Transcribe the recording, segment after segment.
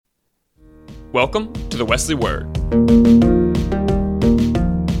Welcome to the Wesley Word.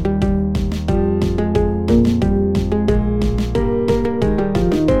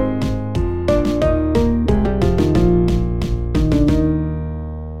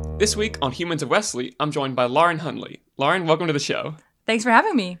 This week on Humans of Wesley, I'm joined by Lauren Hunley. Lauren, welcome to the show. Thanks for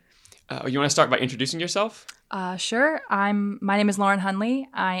having me. You want to start by introducing yourself? Sure. My name is Lauren Hunley.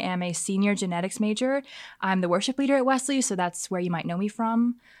 I am a senior genetics major. I'm the worship leader at Wesley, so that's where you might know me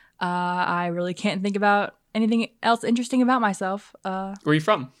from. I really can't think about anything else interesting about myself. Where are you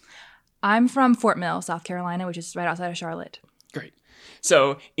from? I'm from Fort Mill, South Carolina, which is right outside of Charlotte. Great.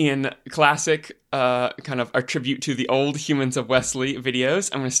 So in classic kind of a tribute to the old Humans of Wesley videos,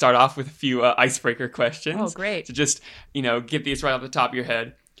 I'm going to start off with a few icebreaker questions. Oh, great. So just, get these right off the top of your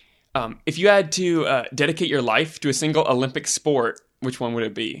head. If you had to dedicate your life to a single Olympic sport, which one would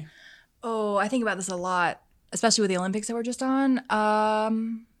it be? Oh, I think about this a lot, especially with the Olympics that we're just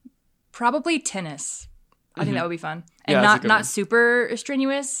on. Probably tennis. I think that would be fun. And not super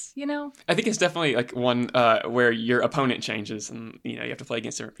strenuous, I think it's definitely like one where your opponent changes and, you have to play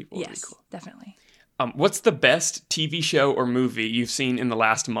against different people. Yes, cool. Definitely. What's the best TV show or movie you've seen in the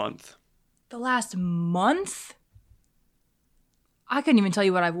last month? The last month? I couldn't even tell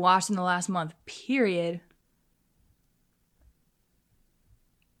you what I've watched in the last month, period.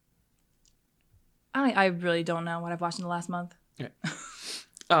 I really don't know what I've watched in the last month. Okay.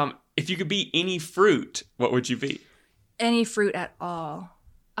 If you could be any fruit, what would you be? Any fruit at all.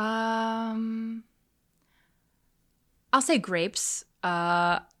 I'll say grapes.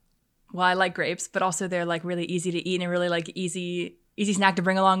 Well, I like grapes, but also they're like really easy to eat and really like easy snack to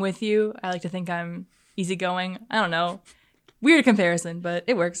bring along with you. I like to think I'm easygoing. I don't know. Weird comparison, but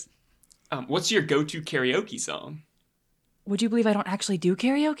it works. What's your go-to karaoke song? Would you believe I don't actually do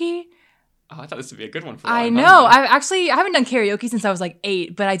karaoke? Oh, I thought this would be a good one for I Lauren. know. I haven't done karaoke since I was like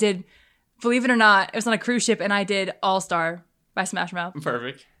 8, but I did, believe it or not, it was on a cruise ship and I did All Star by Smash Mouth.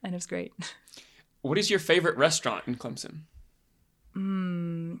 Perfect. And it was great. What is your favorite restaurant in Clemson?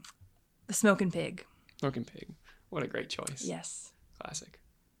 The Smokin' Pig. Smokin' Pig. What a great choice. Yes. Classic.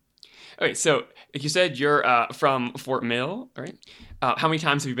 Okay, so you said you're from Fort Mill, right? How many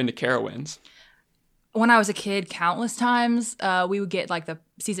times have you been to Carowinds? When I was a kid, countless times. We would get like the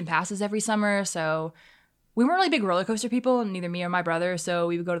season passes every summer, so we weren't really big roller coaster people, neither me or my brother, so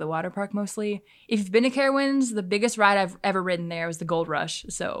we would go to the water park mostly. If you've been to Carowinds, the biggest ride I've ever ridden there was the Gold Rush,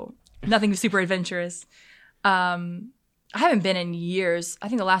 so nothing super adventurous. I haven't been in years. I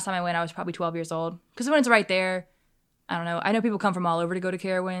think the last time I went, I was probably 12 years old, because when it's right there, I don't know. I know people come from all over to go to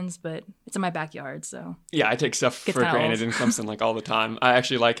Carowinds, but it's in my backyard, so. Yeah, I take stuff for granted in Clemson like all the time. I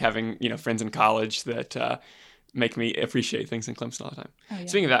actually like having, friends in college that make me appreciate things in Clemson all the time. Oh, yeah.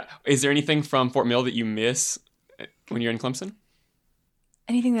 Speaking of that, is there anything from Fort Mill that you miss when you're in Clemson?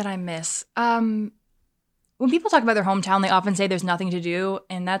 Anything that I miss? When people talk about their hometown, they often say there's nothing to do,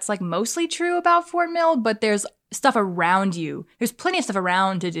 and that's like mostly true about Fort Mill, but there's stuff around you. There's plenty of stuff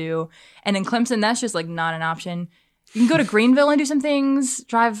around to do, and in Clemson, that's just like not an option. You can go to Greenville and do some things,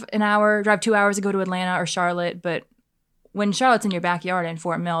 drive 2 hours to go to Atlanta or Charlotte, but when Charlotte's in your backyard in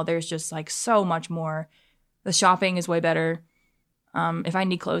Fort Mill, there's just like so much more. The shopping is way better. If I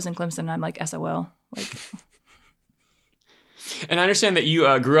need clothes in Clemson, I'm like SOL. And I understand that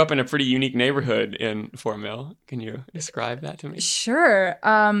you grew up in a pretty unique neighborhood in Fort Mill. Can you describe that to me? Sure.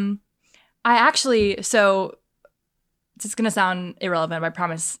 So it's going to sound irrelevant, but I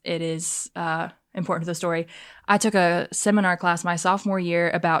promise it is important to the story. I took a seminar class my sophomore year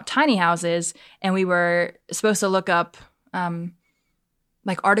about tiny houses, and we were supposed to look up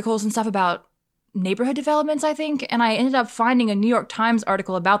like articles and stuff about neighborhood developments, I think, and I ended up finding a New York Times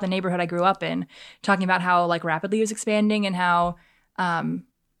article about the neighborhood I grew up in, talking about how like rapidly it was expanding and how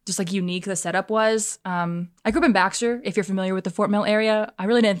just like unique the setup was. I grew up in Baxter, if you're familiar with the Fort Mill area. I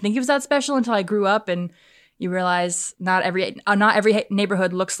really didn't think it was that special until I grew up, and you realize not every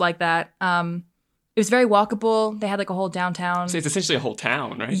neighborhood looks like that. It was very walkable. They had like a whole downtown. So it's essentially a whole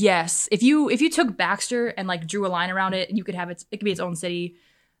town, right? Yes. If you took Baxter and like drew a line around it, you could have it could be its own city,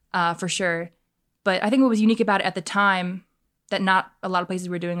 for sure. But I think what was unique about it at the time that not a lot of places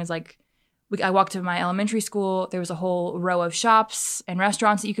were doing is like, I walked to my elementary school. There was a whole row of shops and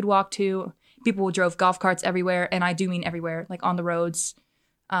restaurants that you could walk to. People drove golf carts everywhere, and I do mean everywhere, like on the roads.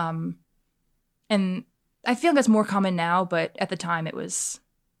 And I feel that's more common now, but at the time it was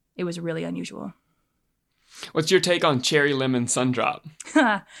really unusual. What's your take on cherry lemon sundrop?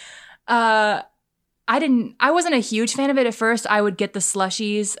 I wasn't a huge fan of it at first. I would get the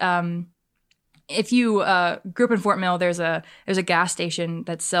slushies. If you grew up in Fort Mill, there's a gas station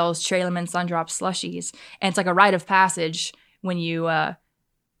that sells cherry lemon sundrop slushies, and it's like a rite of passage when you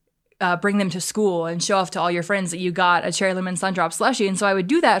bring them to school and show off to all your friends that you got a cherry lemon sun drop slushie. And so I would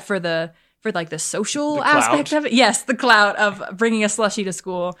do that for the social aspect of it. Yes, the clout of bringing a slushie to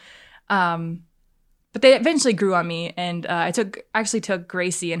school. But they eventually grew on me, and I actually took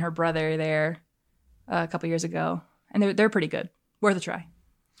Gracie and her brother there a couple years ago, and they're pretty good. Worth a try.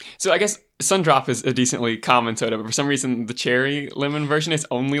 So I guess Sundrop is a decently common soda, but for some reason the cherry lemon version is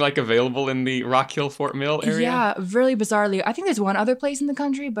only available in the Rock Hill Fort Mill area. Yeah, really bizarrely. I think there's one other place in the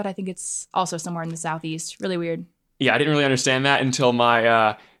country, but I think it's also somewhere in the southeast. Really weird. Yeah, I didn't really understand that until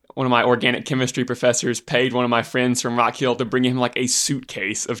my one of my organic chemistry professors paid one of my friends from Rock Hill to bring him a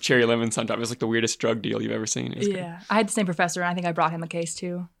suitcase of cherry lemon Sundrop. It was the weirdest drug deal you've ever seen. Yeah, I had the same professor, and I think I brought him a case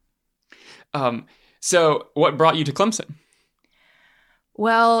too. So what brought you to Clemson?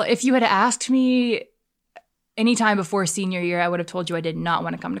 Well, if you had asked me any time before senior year, I would have told you I did not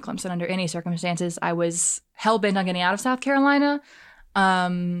want to come to Clemson under any circumstances. I was hell-bent on getting out of South Carolina.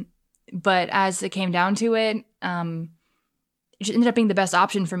 But as it came down to it, it ended up being the best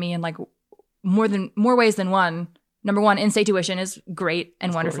option for me in more ways than one. Number one, in-state tuition is great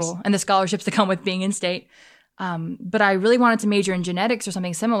and wonderful, and the scholarships that come with being in-state. But I really wanted to major in genetics or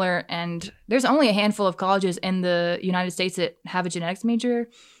something similar, and there's only a handful of colleges in the United States that have a genetics major,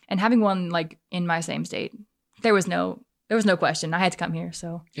 and having one in my same state, there was no question. I had to come here.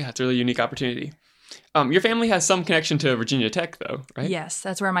 So yeah, it's a really unique opportunity. Your family has some connection to Virginia Tech, though, right? Yes,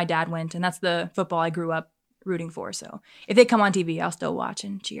 that's where my dad went, and that's the football I grew up rooting for. So if they come on TV, I'll still watch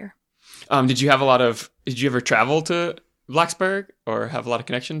and cheer. Did you ever travel to Blacksburg or have a lot of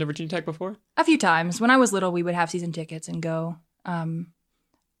connection to Virginia Tech before? A few times. When I was little, we would have season tickets and go. When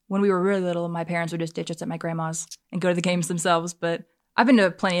we were really little, my parents would just ditch us at my grandma's and go to the games themselves. But I've been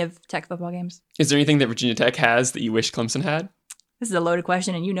to plenty of Tech football games. Is there anything that Virginia Tech has that you wish Clemson had? This is a loaded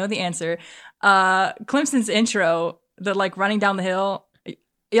question, and you know the answer. Clemson's intro, the running down the hill.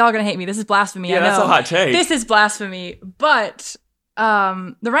 Y'all are going to hate me. This is blasphemy. Yeah, I know. That's a hot take. This is blasphemy. But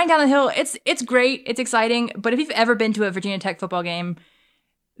the running down the hill, it's great. It's exciting. But if you've ever been to a Virginia Tech football game,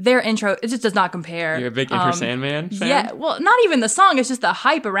 their intro, it just does not compare. You're a big Enter Sandman fan? Yeah. Well, not even the song. It's just the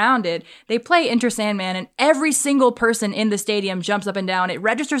hype around it. They play Enter Sandman, and every single person in the stadium jumps up and down. It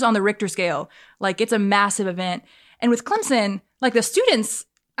registers on the Richter scale. It's a massive event. And with Clemson, the students,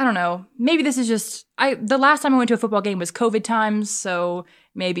 I don't know, maybe this is just, the last time I went to a football game was COVID times, so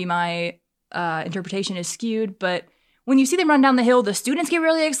maybe my interpretation is skewed, but when you see them run down the hill, the students get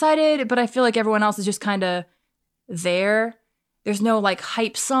really excited, but I feel like everyone else is just kind of there. There's no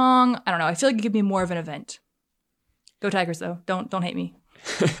hype song. I don't know. I feel like it could be more of an event. Go Tigers, though. Don't hate me.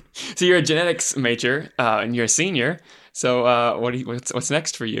 So you're a genetics major, and you're a senior. So what's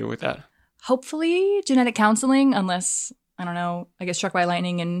next for you with that? Hopefully genetic counseling, unless, I don't know, I get struck by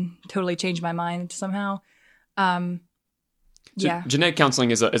lightning and totally change my mind somehow. Yeah. Genetic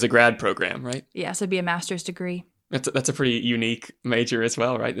counseling is a grad program, right? Yeah, so it'd be a master's degree. That's a pretty unique major as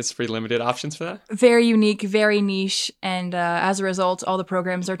well, right? There's pretty limited options for that. Very unique, very niche, and as a result, all the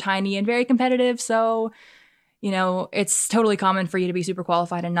programs are tiny and very competitive. So, it's totally common for you to be super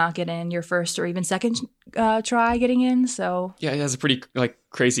qualified and not get in your first or even second try getting in. So yeah, it has a pretty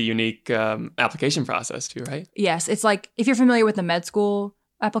crazy unique application process too, right? Yes, it's if you're familiar with the med school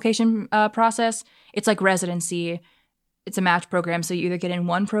application process, it's like residency. It's a match program, so you either get in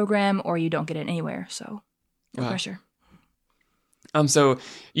one program or you don't get in anywhere. So. No pressure. So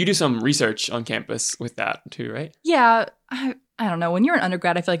you do some research on campus with that too, right? Yeah. I don't know. When you're an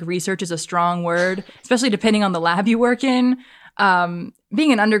undergrad, I feel like research is a strong word, especially depending on the lab you work in.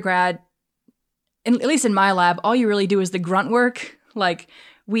 Being an undergrad, at least in my lab, all you really do is the grunt work.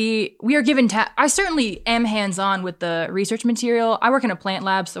 We are given I certainly am hands-on with the research material. I work in a plant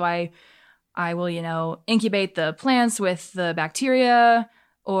lab, so I will, incubate the plants with the bacteria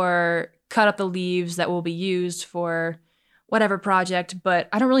or cut up the leaves that will be used for whatever project, but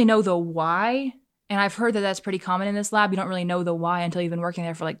I don't really know the why. And I've heard that that's pretty common in this lab. You don't really know the why until you've been working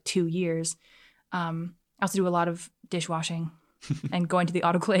there for 2 years. I also do a lot of dishwashing and going to the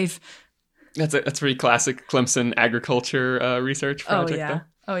autoclave. That's pretty classic Clemson agriculture research project. Oh, yeah. Though.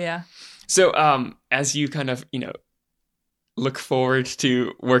 Oh, yeah. So as you kind of, look forward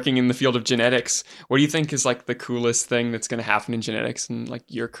to working in the field of genetics, what do you think is the coolest thing that's going to happen in genetics in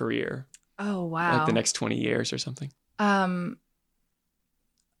your career? Oh, wow. The next 20 years or something. What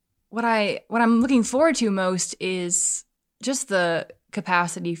I'm looking forward to most is just the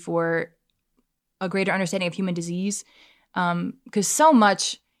capacity for a greater understanding of human disease. Because so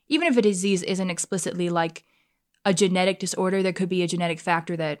much, even if a disease isn't explicitly a genetic disorder, there could be a genetic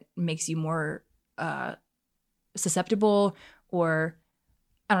factor that makes you more susceptible, or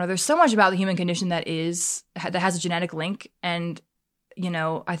I don't know. There's so much about the human condition that has a genetic link, and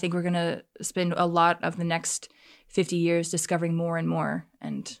I think we're going to spend a lot of the next 50 years discovering more and more,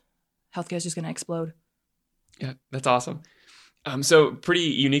 and healthcare is just going to explode. Yeah, that's awesome. So pretty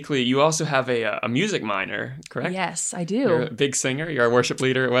uniquely, you also have a music minor, correct? Yes, I do. You're a big singer. You're a worship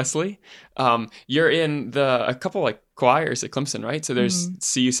leader at Wesley. You're in a couple like choirs at Clemson, right? So there's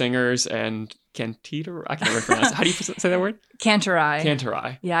CU singers and cantor. I can't remember pronounce it. How do you say that word? Cantori.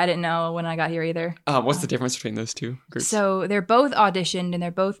 Cantori. Yeah, I didn't know when I got here either. What's the difference between those two groups? So they're both auditioned and they're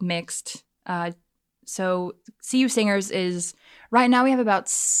both mixed. So CU Singers is, right now we have about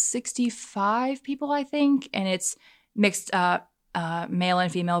 65 people, I think, and it's mixed male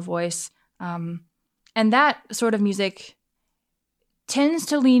and female voice. And that sort of music tends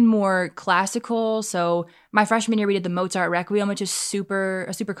to lean more classical. So my freshman year, we did the Mozart Requiem, which is a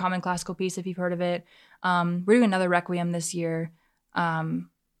super common classical piece, if you've heard of it. We're doing another Requiem this year.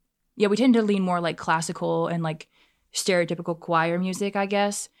 We tend to lean more like classical and like stereotypical choir music, I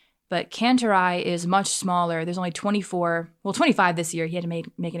guess. But Cantori is much smaller. There's only 25 this year. He had to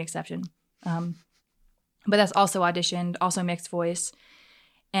make an exception. But that's also auditioned, also mixed voice.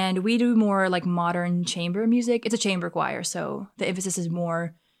 And we do more like modern chamber music. It's a chamber choir, so the emphasis is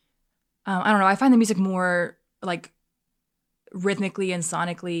more, I don't know, I find the music more like rhythmically and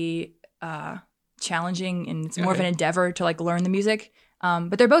sonically challenging, and it's more of an endeavor to like learn the music.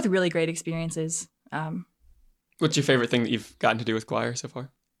 But they're both really great experiences. What's your favorite thing that you've gotten to do with choir so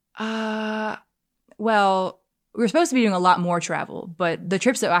far? Well, we were supposed to be doing a lot more travel, but the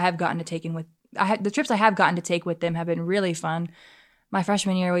trips that I have gotten to take with them have been really fun. My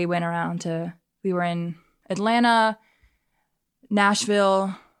freshman year, we were in Atlanta,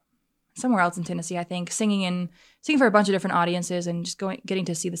 Nashville, somewhere else in Tennessee, I think, singing for a bunch of different audiences and just getting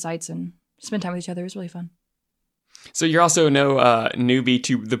to see the sights and spend time with each other. It was really fun. So you're also no newbie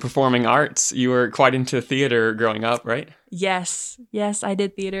to the performing arts. You were quite into theater growing up, right? Yes, I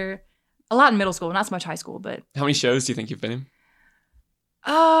did theater a lot in middle school, not so much high school, but... How many shows do you think you've been in?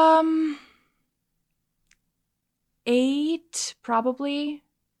 8, probably,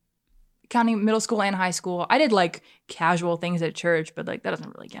 counting middle school and high school. I did like casual things at church, but like that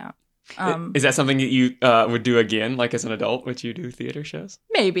doesn't really count. Is that something that you would do again, like as an adult? Would you do theater shows?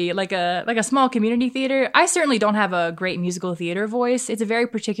 Maybe like a small community theater. I certainly don't have a great musical theater voice. It's a very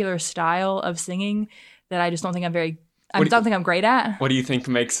particular style of singing that I just don't think I don't think I'm great at. What do you think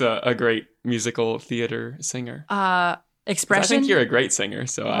makes a great musical theater singer? Expression. I think you're a great singer,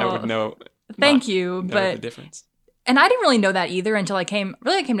 so I would know. Thank you, but the difference. And I didn't really know that either until I came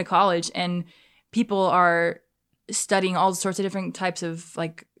to college, and people are studying all sorts of different types of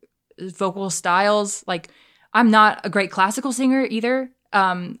like vocal styles. Like, I'm not a great classical singer either.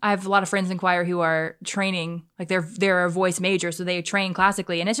 I have a lot of friends in choir who are training, like they're a voice major, so they train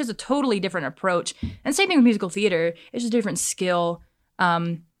classically, and it's just a totally different approach. And same thing with musical theater; it's just a different skill.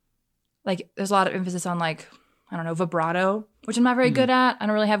 Like there's a lot of emphasis on like, I don't know, vibrato, which I'm not very good at. I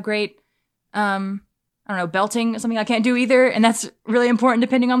don't really have great, I don't know, belting is something I can't do either, and that's really important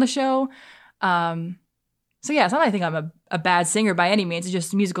depending on the show. So yeah, it's not that I think I'm a bad singer by any means. It's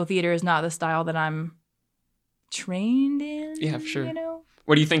just musical theater is not the style that I'm trained in. Yeah, for sure. You know?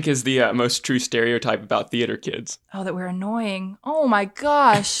 What do you think is the most true stereotype about theater kids? Oh, that we're annoying. Oh my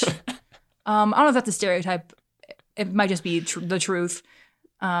gosh. I don't know if that's a stereotype. It might just be the truth.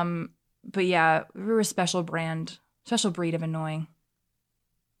 But yeah, we're a special breed of annoying.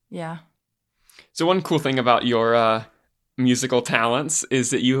 Yeah. So one cool thing about your musical talents is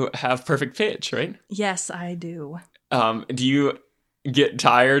that you have perfect pitch, right? Yes, I do. Do you get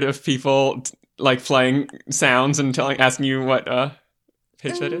tired of people like playing sounds and asking you what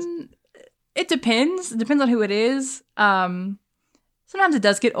pitch that is? It depends. It depends on who it is. Sometimes it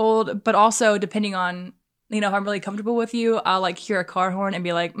does get old, but also depending on, if I'm really comfortable with you, I'll like hear a car horn and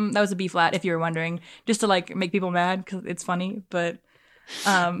be like, that was a B flat, if you were wondering, just to like make people mad because it's funny. But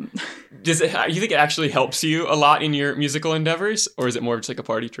you think it actually helps you a lot in your musical endeavors, or is it more just like a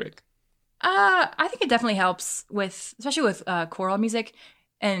party trick? I think it definitely helps especially with choral music.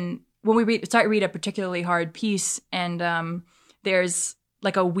 And when we read a particularly hard piece, and there's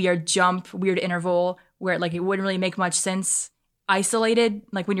like a weird interval where like it wouldn't really make much sense isolated.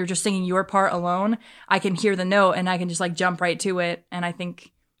 Like when you're just singing your part alone, I can hear the note and I can just like jump right to it. And I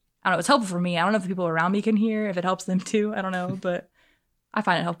think, I don't know, it's helpful for me. I don't know if the people around me can hear, if it helps them too. I don't know, but I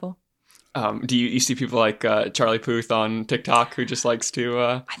find it helpful. Do you see people like Charlie Puth on TikTok who just likes to...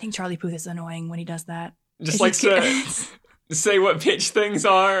 I think Charlie Puth is annoying when he does that. Just likes to say what pitch things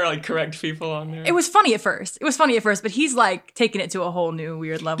are, like correct people on there. It was funny at first, but he's like taking it to a whole new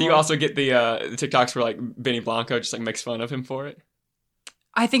weird level. Do you also get the TikToks where like Benny Blanco just like makes fun of him for it?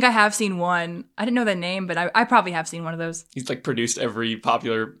 I think I have seen one. I didn't know the name, but I probably have seen one of those. He's like produced every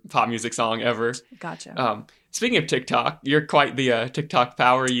popular pop music song ever. Gotcha. Speaking of TikTok, you're quite the TikTok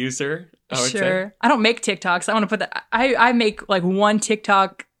power user, I would say. I don't make TikToks. I want to put that. I make like one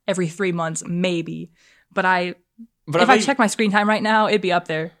TikTok every 3 months, maybe. But if I check my screen time right now, it'd be up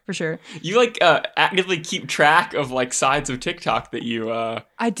there for sure. You like actively keep track of like sides of TikTok that you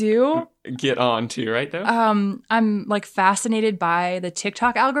I do get on to, right though? I'm like fascinated by the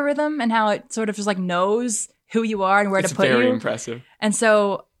TikTok algorithm and how it sort of just like knows who you are and where to put you. It's very impressive. And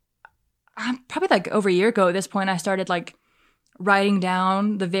so I'm probably like over a year ago at this point, I started like writing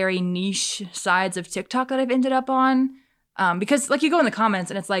down the very niche sides of TikTok that I've ended up on. Because like you go in the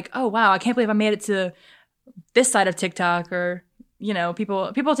comments and it's like, oh wow, I can't believe I made it to this side of TikTok, or, you know,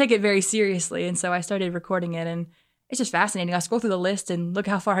 people take it very seriously. And so I started recording it, and it's just fascinating. I scroll through the list and look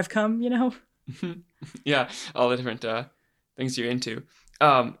how far I've come, you know? Yeah, all the different things you're into.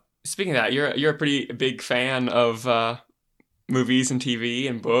 Speaking of that, you're a pretty big fan of movies and TV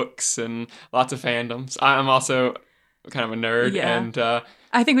and books and lots of fandoms. I'm also kind of a nerd. Yeah. And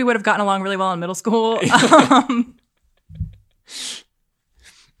I think we would have gotten along really well in middle school.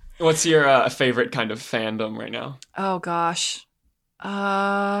 What's your favorite kind of fandom right now? Oh gosh,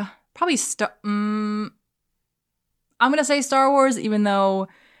 probably I'm gonna say Star Wars, even though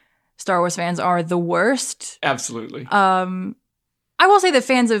Star Wars fans are the worst. Absolutely. I will say that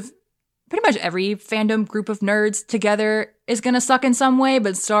fans of pretty much every fandom group of nerds together is gonna suck in some way,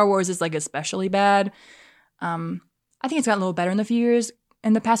 but Star Wars is like especially bad. I think it's gotten a little better in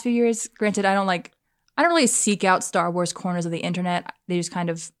the past few years. Granted, I don't really seek out Star Wars corners of the internet. They just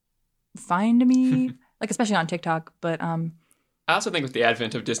kind of find me, like especially on TikTok. But I also think with the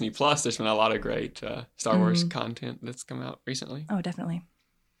advent of Disney Plus, there's been a lot of great Star Wars content that's come out recently. Oh, definitely.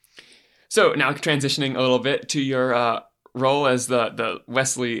 So now transitioning a little bit to your role as the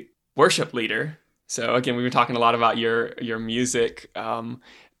Wesley worship leader. So again, we've been talking a lot about your music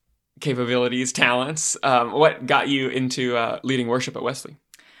capabilities, talents. What got you into leading worship at Wesley?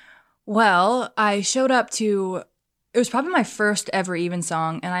 Well, I showed up to, it was probably my first ever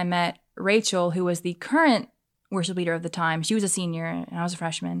evensong, and I met Rachel, who was the current worship leader of the time. She was a senior, and I was a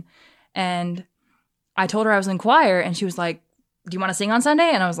freshman. And I told her I was in choir, and she was like, do you want to sing on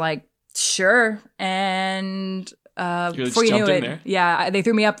Sunday? And I was like, sure. And before you knew it, yeah, they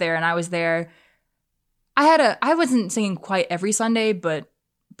threw me up there, and I was there. I wasn't singing quite every Sunday, but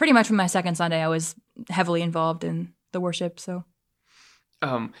pretty much from my second Sunday, I was heavily involved in the worship, so.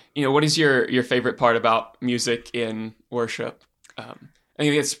 What is your favorite part about music in worship? I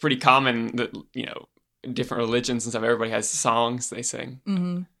think it's pretty common that, different religions and stuff, everybody has songs they sing.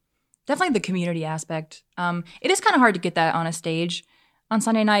 Mm-hmm. Definitely the community aspect. It is kind of hard to get that on a stage on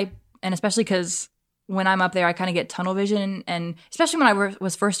Sunday night, and especially because when I'm up there, I kind of get tunnel vision, and especially when I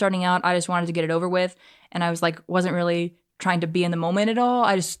was first starting out, I just wanted to get it over with, and I was like, wasn't really trying to be in the moment at all.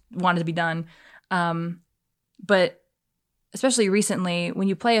 I just wanted to be done. But especially recently, when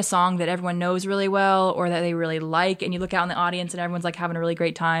you play a song that everyone knows really well or that they really like, and you look out in the audience and everyone's like having a really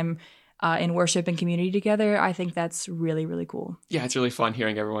great time in worship and community together, I think that's really, really cool. Yeah, it's really fun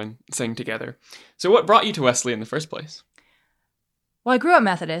hearing everyone sing together. So what brought you to Wesley in the first place? Well, I grew up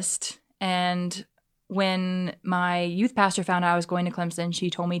Methodist, and when my youth pastor found out I was going to Clemson, she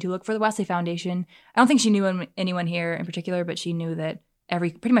told me to look for the Wesley Foundation. I don't think she knew anyone here in particular, but she knew that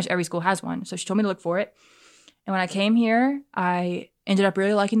pretty much every school has one. So she told me to look for it. And when I came here, I ended up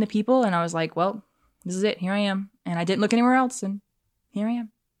really liking the people, and I was like, well, this is it. Here I am. And I didn't look anywhere else, and here I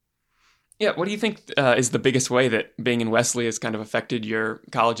am. Yeah, what do you think is the biggest way that being in Wesley has kind of affected your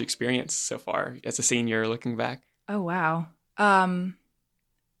college experience so far as a senior looking back? Oh, wow.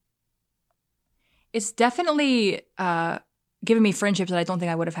 It's definitely given me friendships that I don't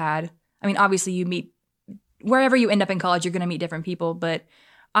think I would have had. I mean, obviously you meet, wherever you end up in college, you're going to meet different people, but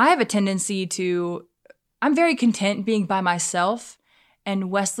I have a tendency to, I'm very content being by myself,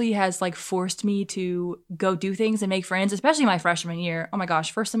 and Wesley has like forced me to go do things and make friends, especially my freshman year. Oh my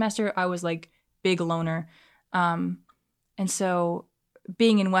gosh, first semester I was like big loner. And so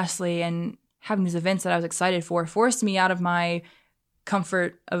being in Wesley and having these events that I was excited for forced me out of my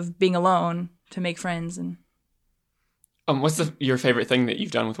comfort of being alone to make friends. And what's your favorite thing that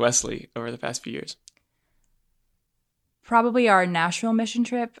you've done with Wesley over the past few years? Probably our Nashville mission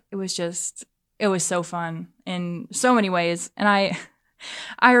trip. It was so fun in so many ways. And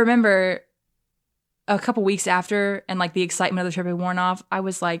I remember a couple weeks after, and like the excitement of the trip had worn off, I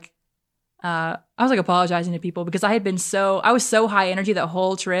was like apologizing to people because I was so high energy that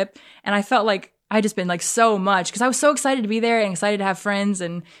whole trip. And I felt like I just been like so much because I was so excited to be there and excited to have friends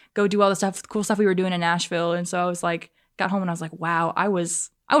and go do all the cool stuff we were doing in Nashville. And so I was like, got home and I was like, wow, I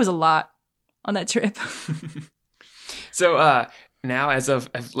was a lot on that trip. So now, as of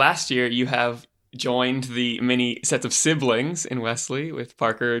last year, you have joined the many sets of siblings in Wesley with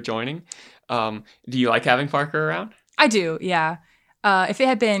Parker joining. Do you like having Parker around? I do, yeah. If it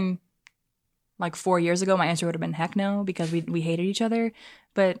had been like 4 years ago, my answer would have been heck no, because we hated each other.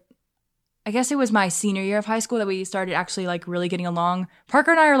 But I guess it was my senior year of high school that we started actually like really getting along.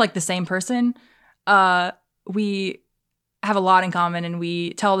 Parker and I are like the same person. We have a lot in common and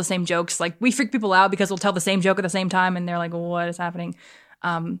we tell the same jokes. Like we freak people out because we'll tell the same joke at the same time and they're like, what is happening?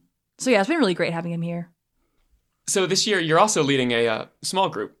 So yeah, it's been really great having him here. So this year you're also leading a small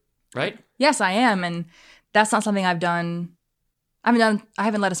group, right? Yes, I am. And that's not something I've done. I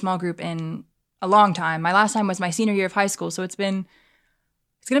haven't led a small group in a long time. My last time was my senior year of high school. So it's going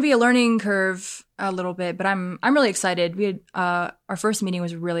to be a learning curve a little bit, but I'm really excited. We had, our first meeting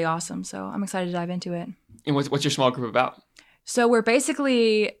was really awesome. So I'm excited to dive into it. And what's your small group about? So we're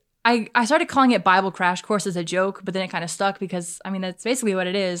basically, I started calling it Bible Crash Course as a joke, but then it kind of stuck because, I mean, that's basically what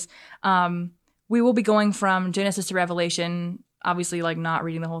it is. We will be going from Genesis to Revelation, obviously like not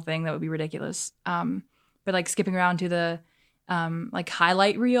reading the whole thing. That would be ridiculous. But like skipping around to the like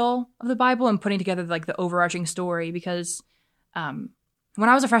highlight reel of the Bible and putting together like the overarching story because when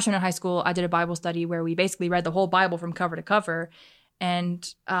I was a freshman in high school, I did a Bible study where we basically read the whole Bible from cover to cover.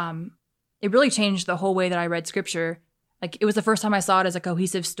 And it really changed the whole way that I read scripture. Like it was the first time I saw it as a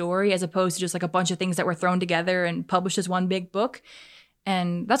cohesive story as opposed to just like a bunch of things that were thrown together and published as one big book.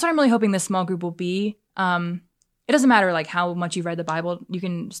 And that's what I'm really hoping this small group will be. It doesn't matter like how much you've read the Bible, you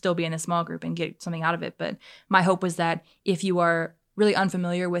can still be in a small group and get something out of it. But my hope was that if you are really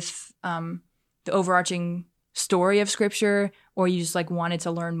unfamiliar with the overarching story of scripture, or you just like wanted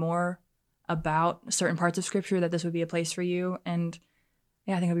to learn more about certain parts of scripture, that this would be a place for you. And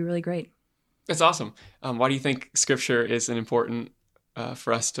yeah, I think it'd be really great. That's awesome. Why do you think scripture is an important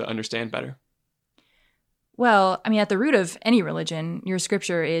for us to understand better? Well, I mean, at the root of any religion, your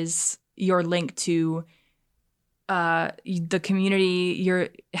scripture is your link to the community,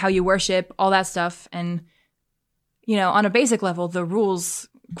 how you worship, all that stuff. And, you know, on a basic level, the rules,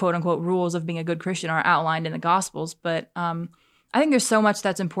 quote unquote, rules of being a good Christian are outlined in the Gospels. But I think there's so much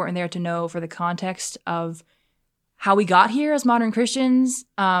that's important there to know for the context of how we got here as modern Christians,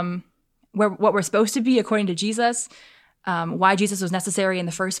 what we're supposed to be according to Jesus, why Jesus was necessary in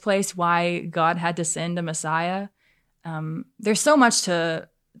the first place, why God had to send a Messiah. There's so much to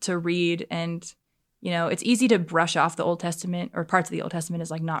read, and you know, it's easy to brush off the Old Testament or parts of the Old Testament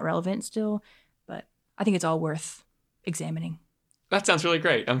as like not relevant still, but I think it's all worth examining. That sounds really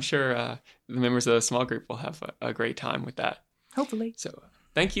great. I'm sure the members of the small group will have a great time with that. Hopefully. So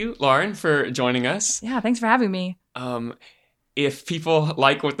thank you, Lauren, for joining us. Yeah, thanks for having me. If people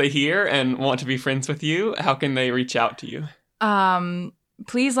like what they hear and want to be friends with you, how can they reach out to you?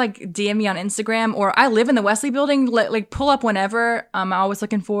 Please like DM me on Instagram, or I live in the Wesley building. Like pull up whenever. I'm always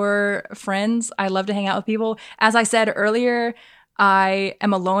looking for friends. I love to hang out with people. As I said earlier, I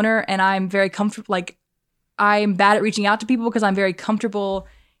am a loner and I'm very comfortable. Like I'm bad at reaching out to people because I'm very comfortable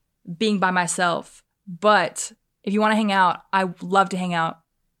being by myself. But if you want to hang out, I love to hang out.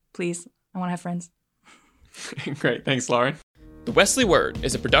 Please, I want to have friends. Great. Thanks, Lauren. The Wesley Word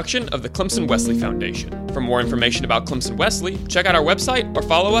is a production of the Clemson Wesley Foundation. For more information about Clemson Wesley, check out our website or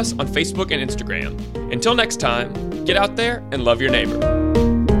follow us on Facebook and Instagram. Until next time, get out there and love your neighbor.